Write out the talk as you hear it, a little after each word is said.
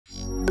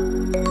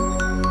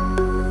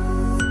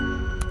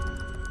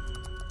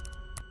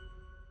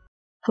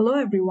Hello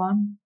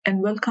everyone,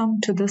 and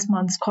welcome to this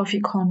month's Coffee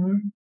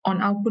Corner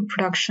on output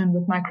production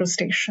with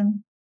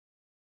MicroStation.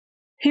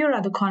 Here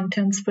are the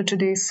contents for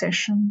today's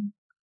session.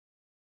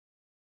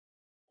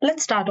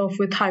 Let's start off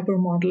with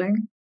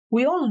hypermodeling.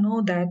 We all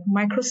know that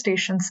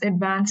MicroStation's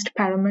advanced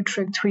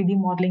parametric 3D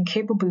modeling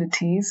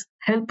capabilities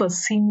help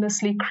us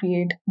seamlessly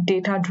create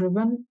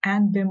data-driven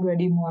and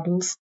BIM-ready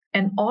models,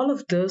 and all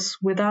of this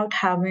without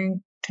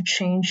having to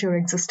change your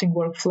existing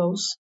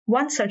workflows.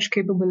 One such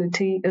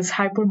capability is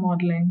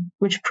hypermodeling,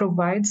 which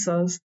provides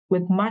us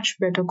with much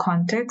better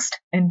context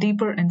and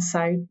deeper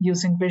insight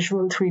using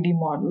visual 3D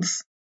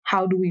models.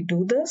 How do we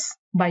do this?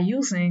 By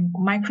using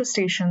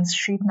MicroStation's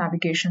sheet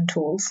navigation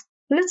tools.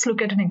 Let's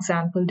look at an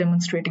example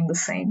demonstrating the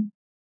same.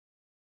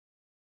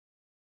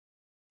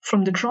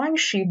 From the drawing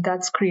sheet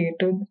that's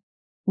created,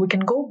 we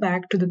can go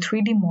back to the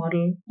 3D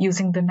model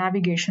using the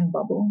navigation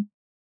bubble.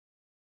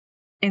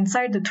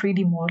 Inside the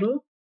 3D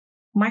model,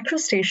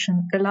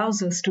 MicroStation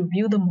allows us to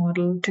view the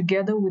model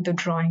together with the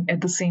drawing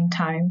at the same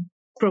time,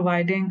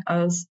 providing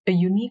us a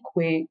unique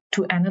way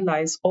to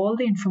analyze all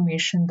the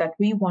information that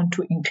we want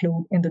to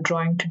include in the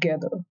drawing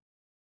together.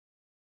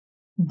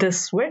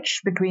 This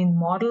switch between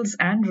models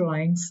and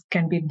drawings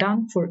can be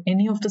done for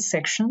any of the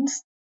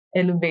sections,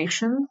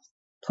 elevations,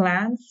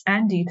 plans,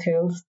 and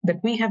details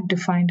that we have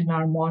defined in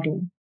our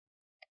model.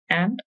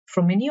 And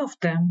from any of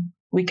them,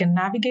 we can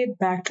navigate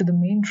back to the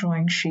main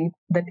drawing sheet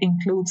that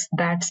includes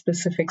that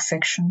specific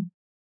section.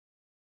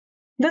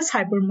 This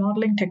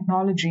hypermodeling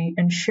technology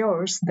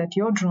ensures that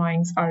your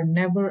drawings are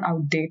never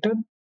outdated,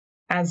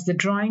 as the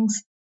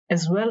drawings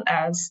as well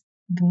as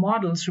the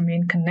models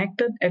remain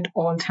connected at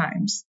all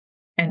times,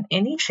 and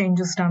any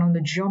changes done on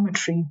the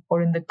geometry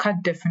or in the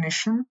cut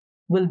definition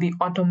will be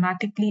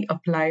automatically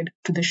applied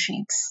to the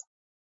sheets.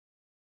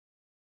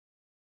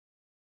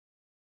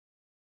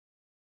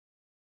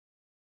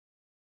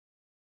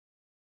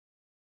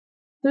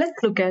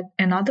 Let's look at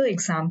another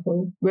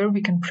example where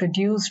we can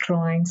produce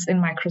drawings in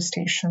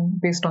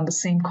MicroStation based on the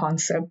same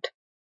concept.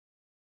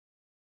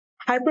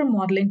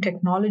 Hypermodeling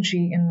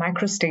technology in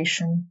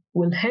MicroStation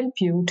will help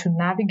you to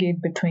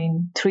navigate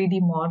between 3D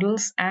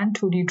models and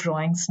 2D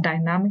drawings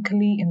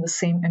dynamically in the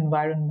same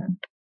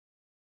environment.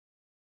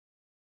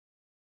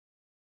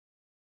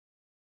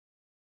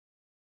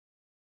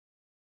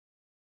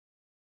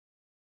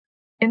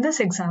 In this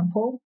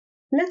example,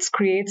 let's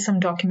create some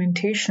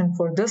documentation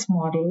for this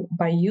model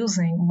by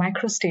using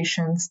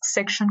MicroStation's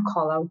section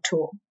callout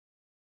tool.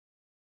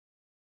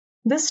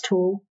 This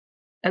tool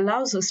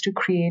allows us to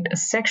create a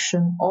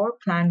section or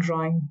plan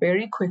drawing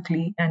very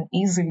quickly and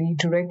easily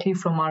directly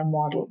from our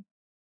model.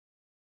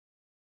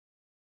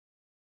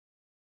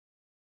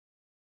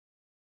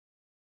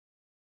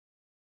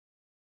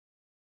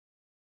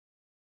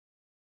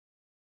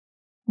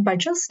 By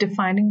just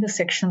defining the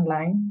section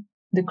line,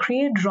 the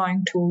Create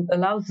Drawing tool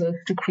allows us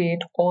to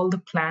create all the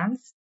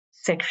plans,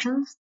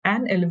 sections,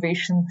 and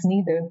elevations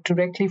needed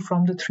directly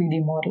from the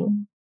 3D model.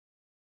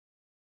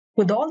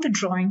 With all the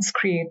drawings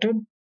created,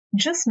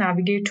 just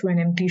navigate to an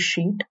empty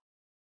sheet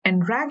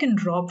and drag and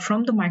drop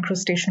from the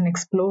MicroStation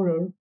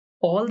Explorer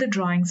all the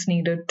drawings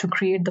needed to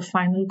create the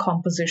final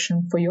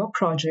composition for your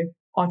project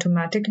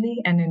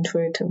automatically and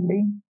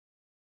intuitively.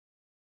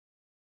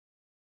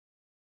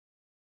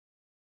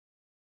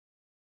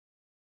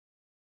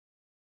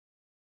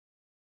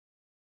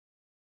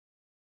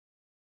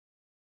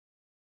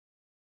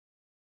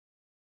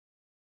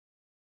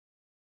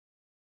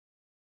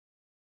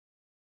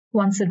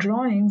 Once the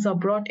drawings are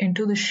brought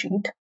into the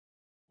sheet,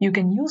 you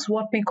can use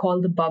what we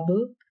call the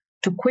bubble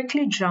to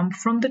quickly jump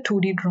from the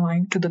 2D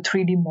drawing to the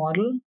 3D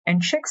model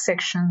and check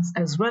sections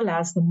as well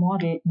as the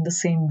model in the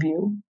same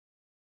view.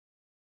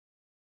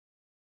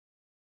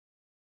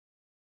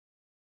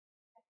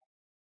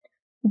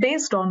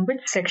 Based on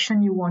which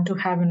section you want to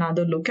have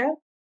another look at,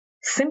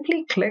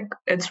 simply click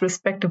its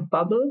respective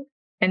bubble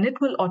and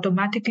it will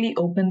automatically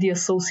open the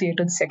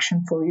associated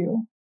section for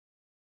you.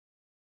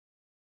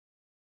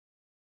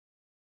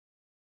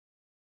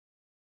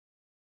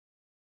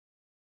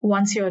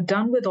 Once you are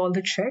done with all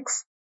the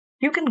checks,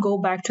 you can go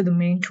back to the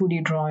main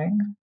 2D drawing.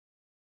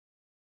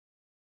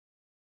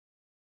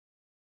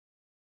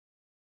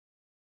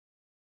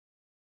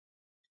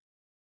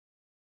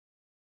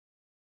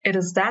 It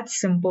is that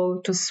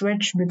simple to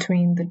switch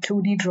between the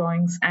 2D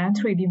drawings and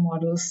 3D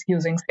models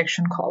using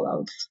section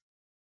callouts.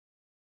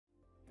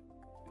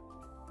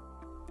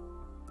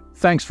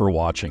 Thanks for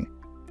watching.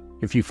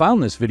 If you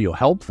found this video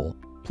helpful,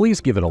 please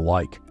give it a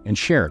like and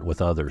share it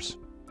with others.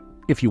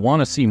 If you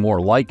want to see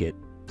more like it,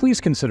 please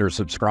consider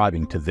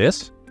subscribing to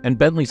this and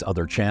Bentley's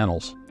other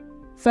channels.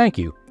 Thank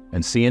you,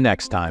 and see you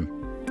next time.